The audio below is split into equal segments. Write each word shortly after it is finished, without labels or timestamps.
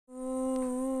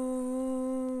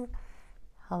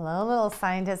Hello, little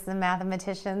scientists and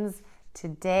mathematicians.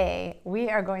 Today, we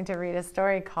are going to read a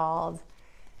story called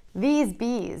These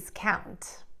Bees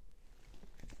Count,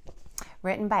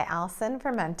 written by Alison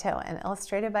Fermento and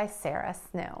illustrated by Sarah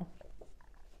Snow.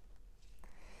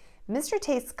 Mr.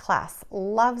 Tate's class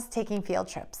loves taking field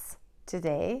trips.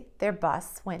 Today, their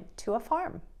bus went to a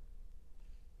farm.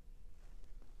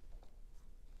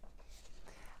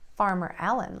 Farmer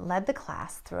Allen led the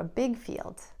class through a big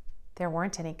field. There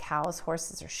weren't any cows,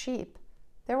 horses, or sheep.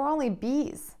 There were only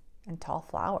bees and tall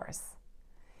flowers.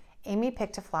 Amy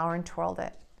picked a flower and twirled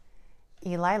it.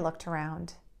 Eli looked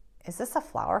around. Is this a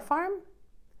flower farm?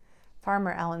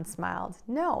 Farmer Allen smiled.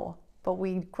 No, but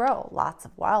we grow lots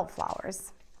of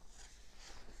wildflowers.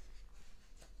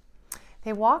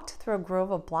 They walked through a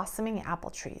grove of blossoming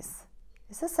apple trees.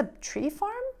 Is this a tree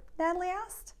farm? Natalie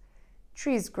asked.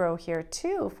 Trees grow here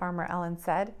too, Farmer Allen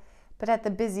said. But at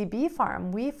the busy bee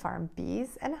farm, we farm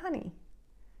bees and honey.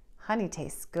 Honey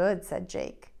tastes good, said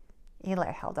Jake.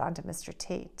 Eli held on to Mr.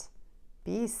 Tate.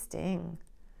 Bees sting.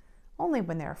 Only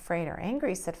when they're afraid or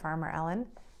angry, said Farmer Allen,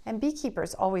 and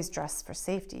beekeepers always dress for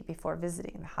safety before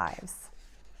visiting the hives.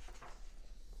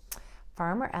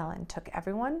 Farmer Allen took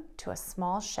everyone to a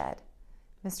small shed.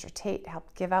 Mr. Tate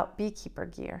helped give out beekeeper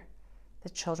gear. The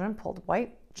children pulled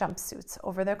white jumpsuits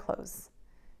over their clothes.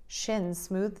 Shin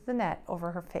smoothed the net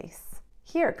over her face.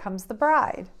 Here comes the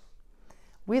bride.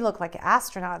 We look like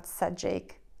astronauts, said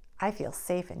Jake. I feel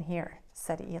safe in here,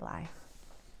 said Eli.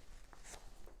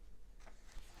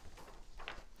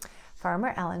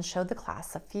 Farmer Allen showed the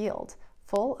class a field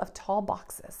full of tall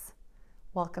boxes.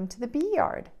 Welcome to the bee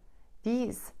yard.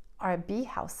 These are bee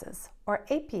houses or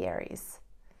apiaries.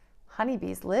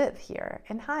 Honeybees live here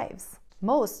in hives.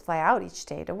 Most fly out each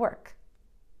day to work.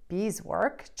 Bees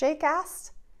work? Jake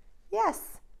asked.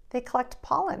 Yes, they collect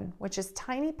pollen, which is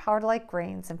tiny powder-like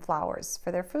grains and flowers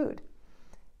for their food.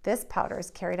 This powder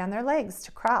is carried on their legs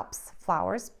to crops,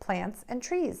 flowers, plants, and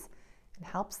trees and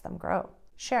helps them grow.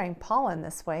 Sharing pollen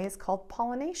this way is called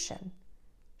pollination.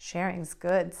 Sharing's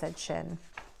good, said Shin.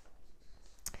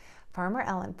 Farmer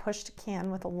Allen pushed a can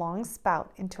with a long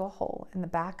spout into a hole in the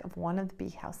back of one of the bee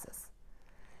houses.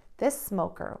 This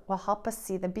smoker will help us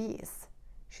see the bees.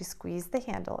 She squeezed the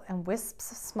handle and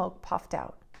wisps of smoke puffed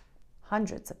out.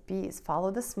 Hundreds of bees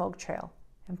followed the smoke trail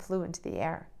and flew into the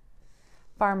air.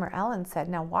 Farmer Allen said,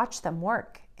 now watch them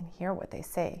work and hear what they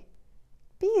say.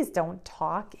 Bees don't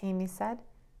talk, Amy said.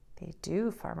 They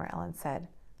do, Farmer Allen said.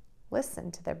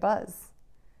 Listen to their buzz.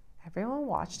 Everyone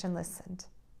watched and listened.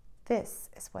 This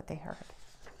is what they heard.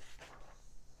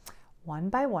 One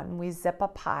by one, we zip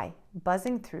up high,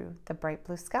 buzzing through the bright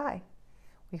blue sky.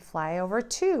 We fly over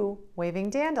 2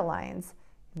 waving dandelions,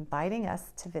 inviting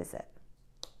us to visit.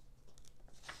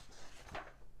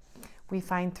 We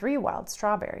find 3 wild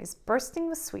strawberries bursting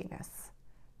with sweetness.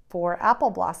 4 apple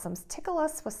blossoms tickle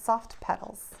us with soft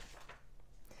petals.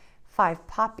 5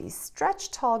 poppies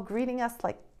stretch tall, greeting us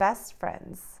like best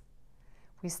friends.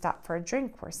 We stop for a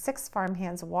drink where 6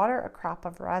 farmhands water a crop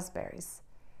of raspberries.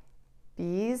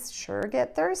 Bees sure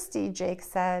get thirsty, Jake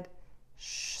said.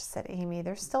 Shh, said Amy,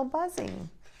 they're still buzzing.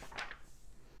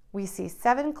 We see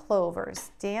 7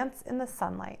 clovers dance in the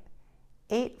sunlight.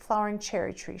 8 flowering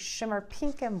cherry trees shimmer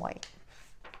pink and white.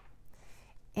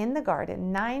 In the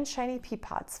garden, 9 shiny pea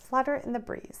pods flutter in the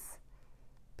breeze.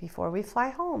 Before we fly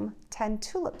home, 10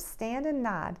 tulips stand and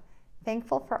nod,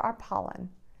 thankful for our pollen.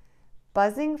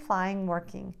 Buzzing, flying,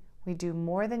 working, we do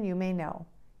more than you may know.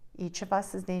 Each of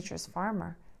us is nature's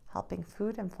farmer, helping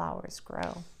food and flowers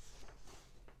grow.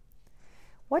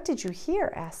 What did you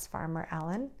hear? Asked Farmer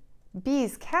Allen.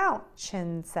 Bees count,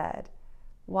 Chin said.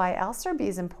 Why else are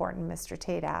bees important? Mr.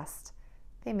 Tate asked.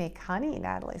 They make honey,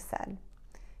 Natalie said.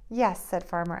 Yes, said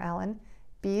Farmer Allen.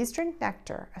 Bees drink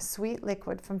nectar, a sweet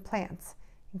liquid from plants,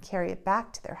 and carry it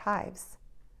back to their hives.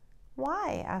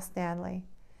 Why? Asked Natalie.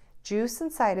 Juice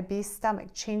inside a bee's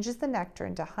stomach changes the nectar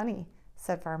into honey,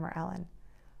 said Farmer Allen.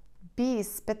 Bees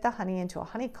spit the honey into a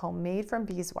honeycomb made from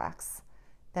beeswax.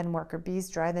 Then worker bees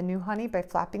dry the new honey by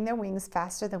flapping their wings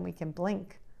faster than we can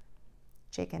blink.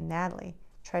 Jake and Natalie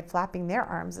tried flapping their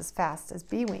arms as fast as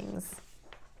bee wings.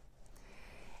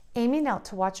 Amy knelt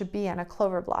to watch a bee on a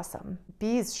clover blossom.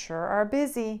 Bees sure are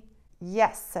busy.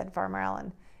 Yes, said Farmer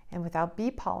Allen, and without bee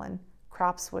pollen,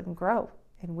 crops wouldn't grow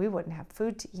and we wouldn't have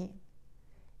food to eat.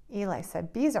 Eli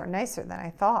said, bees are nicer than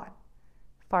I thought.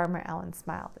 Farmer Allen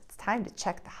smiled. It's time to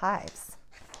check the hives.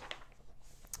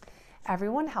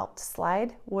 Everyone helped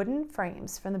slide wooden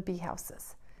frames from the bee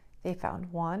houses. They found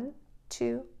 1,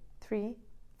 2, 3,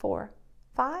 4,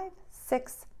 5,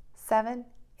 6, 7,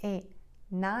 8,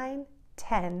 9,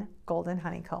 10 golden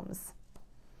honeycombs.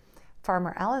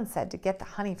 Farmer Ellen said to get the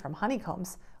honey from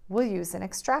honeycombs, we'll use an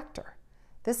extractor.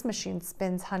 This machine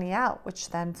spins honey out, which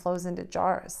then flows into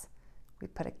jars. We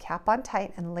put a cap on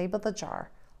tight and label the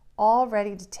jar, all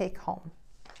ready to take home.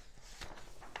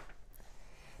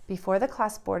 Before the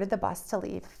class boarded the bus to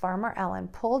leave, Farmer Ellen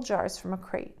pulled jars from a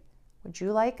crate. Would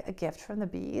you like a gift from the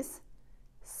bees?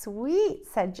 Sweet,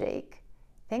 said Jake.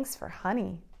 Thanks for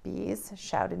honey, bees,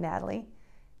 shouted Natalie.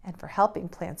 And for helping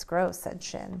plants grow, said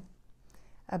Shin.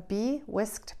 A bee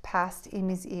whisked past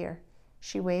Amy's ear.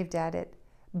 She waved at it.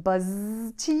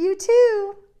 Buzz to you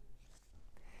too.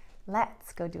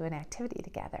 Let's go do an activity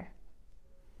together.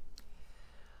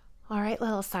 All right,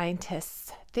 little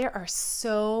scientists, there are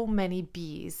so many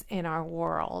bees in our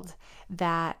world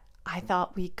that I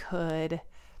thought we could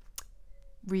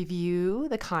review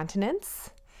the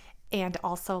continents and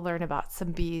also learn about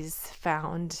some bees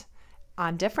found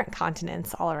on different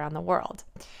continents all around the world.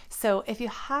 So if you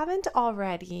haven't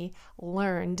already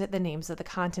learned the names of the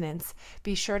continents,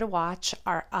 be sure to watch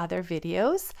our other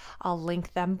videos. I'll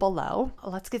link them below.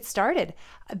 Let's get started.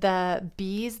 The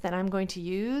bees that I'm going to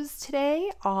use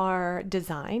today are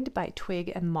designed by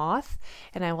Twig and Moth,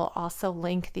 and I will also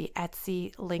link the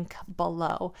Etsy link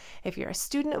below. If you're a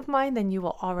student of mine, then you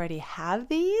will already have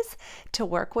these to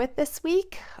work with this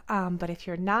week. But if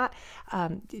you're not,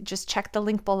 just check the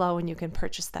link below and you can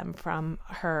purchase them from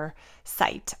her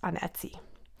site on Etsy.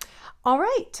 All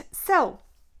right, so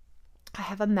I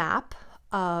have a map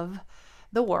of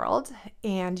the world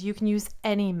and you can use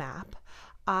any map.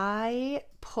 I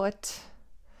taped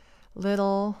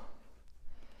little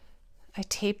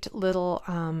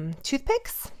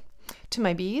toothpicks to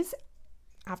my bees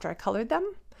after I colored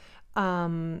them.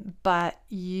 But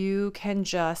you can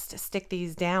just stick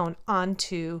these down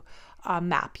onto a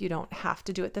map. You don't have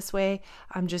to do it this way.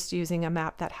 I'm just using a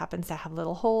map that happens to have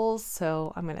little holes,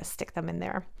 so I'm going to stick them in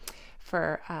there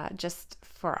for just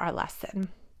for our lesson.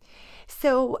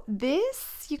 So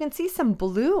this, you can see some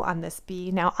blue on this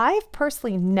bee. Now, I've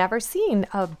personally never seen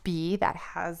a bee that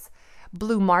has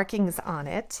blue markings on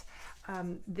it.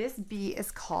 This bee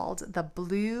is called the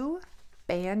blue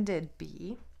banded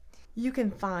bee. You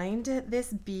can find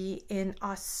this bee in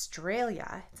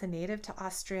Australia. It's a native to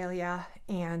Australia,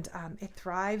 and it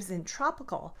thrives in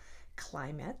tropical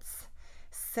climates.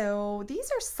 So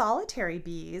these are solitary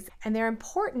bees, and they're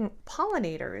important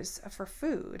pollinators for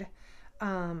food.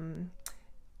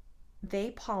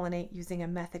 They pollinate using a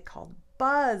method called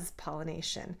buzz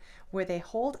pollination, where they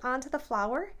hold onto the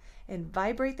flower and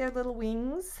vibrate their little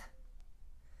wings,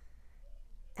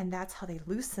 and that's how they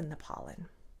loosen the pollen.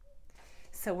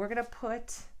 So we're going to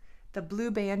put the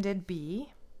blue banded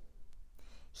bee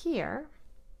here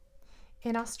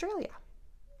in Australia.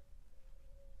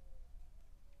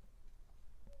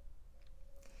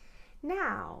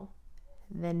 Now,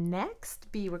 the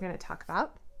next bee we're going to talk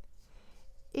about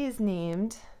is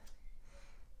named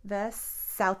the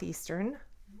Southeastern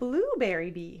Blueberry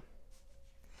Bee.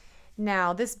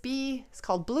 Now, this bee is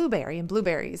called Blueberry, and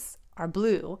blueberries are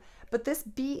blue, but this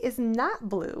bee is not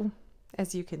blue,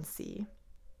 as you can see.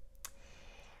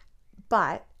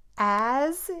 But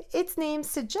as its name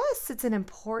suggests, it's an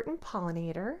important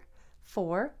pollinator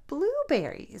for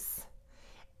blueberries.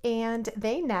 And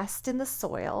they nest in the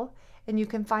soil, and you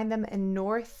can find them in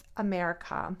North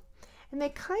America. And they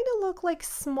kind of look like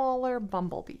smaller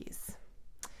bumblebees.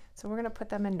 So we're going to put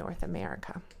them in North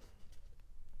America.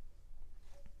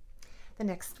 The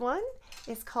next one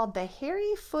is called the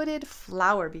hairy-footed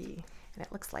flower bee, and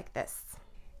it looks like this.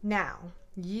 Now,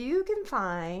 you can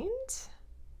find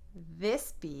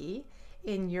this bee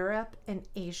in Europe and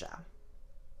Asia.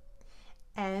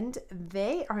 And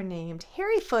they are named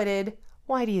hairy-footed.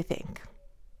 Why do you think?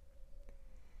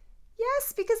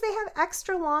 Yes, because they have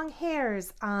extra long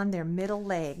hairs on their middle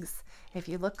legs. If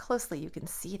you look closely, you can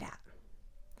see that.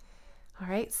 All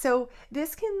right, so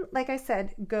this can, like I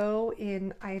said, go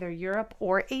in either Europe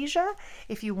or Asia.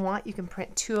 If you want, you can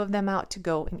print two of them out to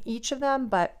go in each of them,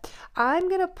 but I'm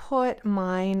going to put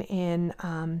mine in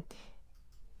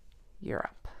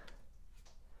Europe.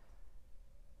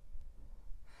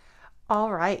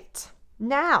 All right,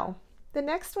 now the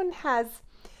next one has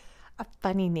a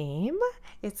funny name.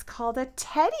 It's called a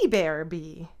teddy bear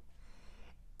bee.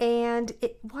 And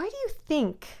why do you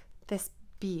think this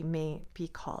bee may be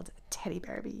called a teddy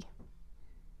bear bee?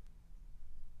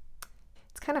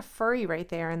 It's kind of furry right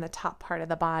there in the top part of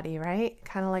the body, right?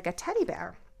 Kind of like a teddy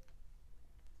bear.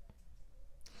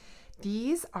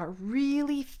 These are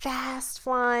really fast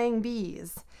flying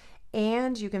bees,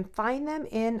 and you can find them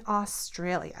in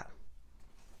Australia.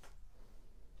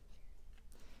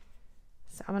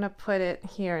 So I'm going to put it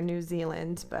here in New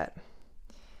Zealand, but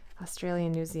Australia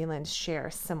and New Zealand share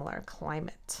a similar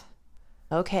climate.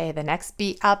 Okay, the next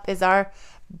bee up is our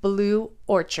blue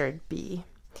orchard bee.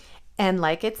 And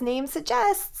like its name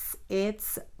suggests,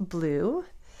 it's blue.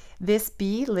 This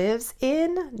bee lives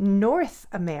in North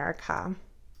America.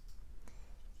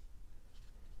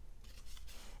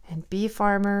 And bee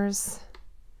farmers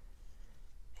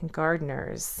and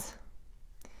gardeners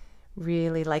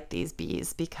really like these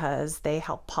bees because they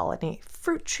help pollinate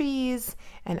fruit trees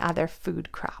and other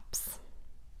food crops.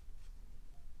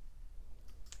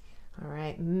 All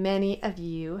right, many of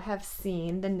you have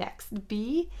seen the next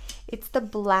bee. It's the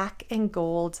black and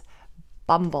gold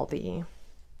bumblebee.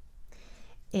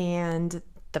 And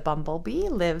the bumblebee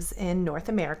lives in North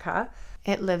America.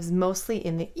 It lives mostly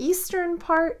in the eastern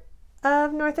part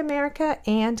of North America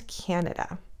and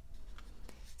Canada.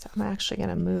 So I'm actually going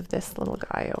to move this little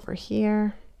guy over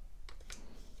here.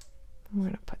 I'm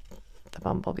going to put the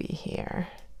bumblebee here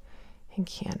in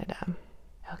Canada.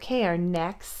 Okay, our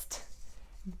next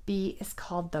bee is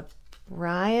called the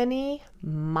bryony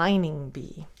mining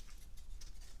bee.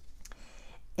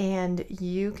 And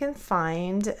you can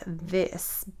find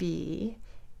this bee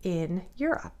in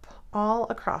Europe, all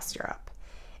across Europe.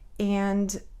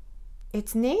 And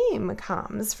its name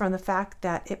comes from the fact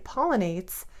that it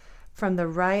pollinates from the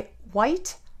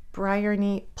white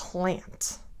bryony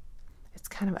plant.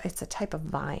 It's a type of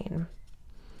vine.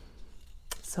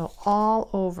 So all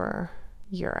over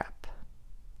Europe.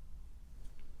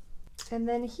 And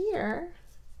then here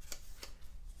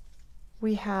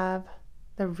we have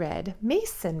the red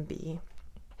mason bee.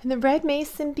 And the red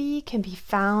mason bee can be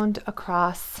found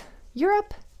across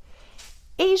Europe,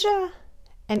 Asia,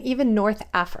 and even North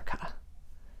Africa.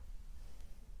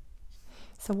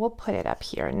 So we'll put it up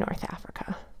here in North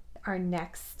Africa. Our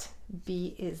next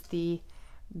bee is the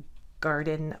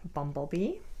garden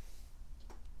bumblebee.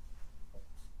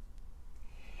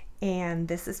 And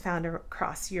this is found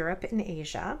across Europe and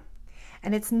Asia.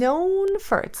 And it's known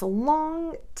for its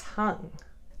long tongue.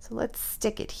 So let's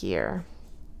stick it here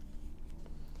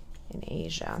in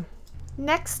Asia.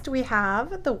 Next we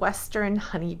have the western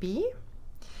honeybee.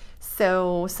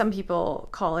 So some people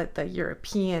call it the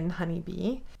European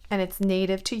honeybee, and it's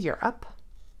native to Europe.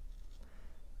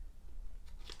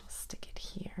 I'll stick it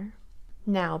here.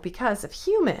 Now, because of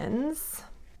humans,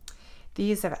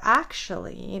 these have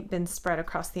actually been spread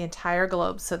across the entire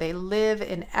globe. So they live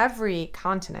in every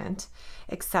continent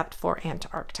except for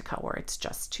Antarctica, where it's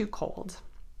just too cold.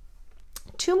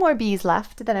 Two more bees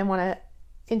left that I want to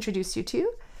introduce you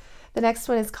to. The next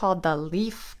one is called the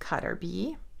leaf cutter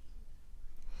bee.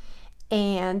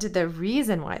 And the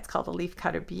reason why it's called a leaf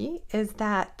cutter bee is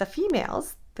that the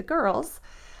females, the girls,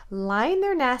 line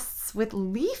their nests with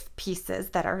leaf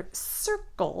pieces that are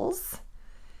circles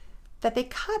that they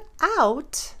cut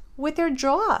out with their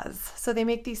jaws. So they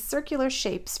make these circular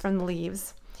shapes from the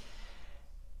leaves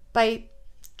by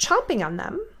chomping on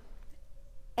them,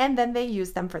 and then they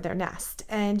use them for their nest.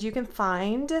 And you can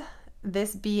find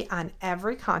this bee on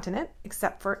every continent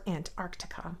except for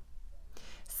Antarctica.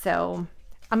 So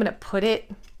I'm going to put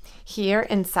it here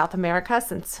in South America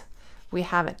since we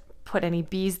haven't put any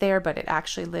bees there, but it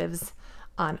actually lives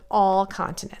on all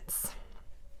continents.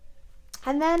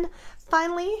 And then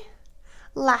finally,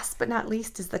 last but not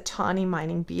least, is the tawny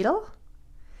mining beetle.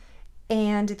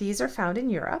 And these are found in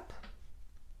Europe.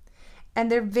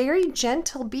 And they're very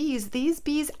gentle bees. These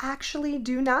bees actually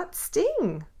do not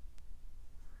sting.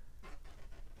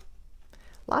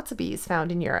 Lots of bees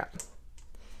found in Europe.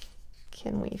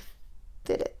 Can we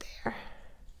fit it there?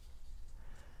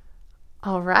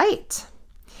 All right.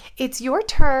 It's your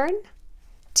turn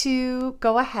to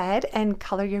go ahead and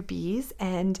color your bees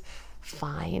and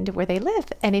find where they live.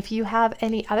 And if you have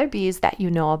any other bees that you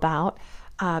know about,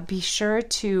 be sure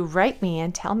to write me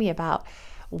and tell me about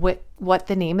what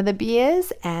the name of the bee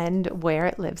is and where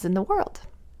it lives in the world.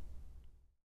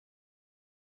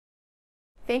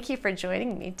 Thank you for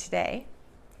joining me today.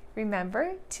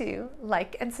 Remember to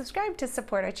like and subscribe to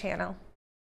support our channel.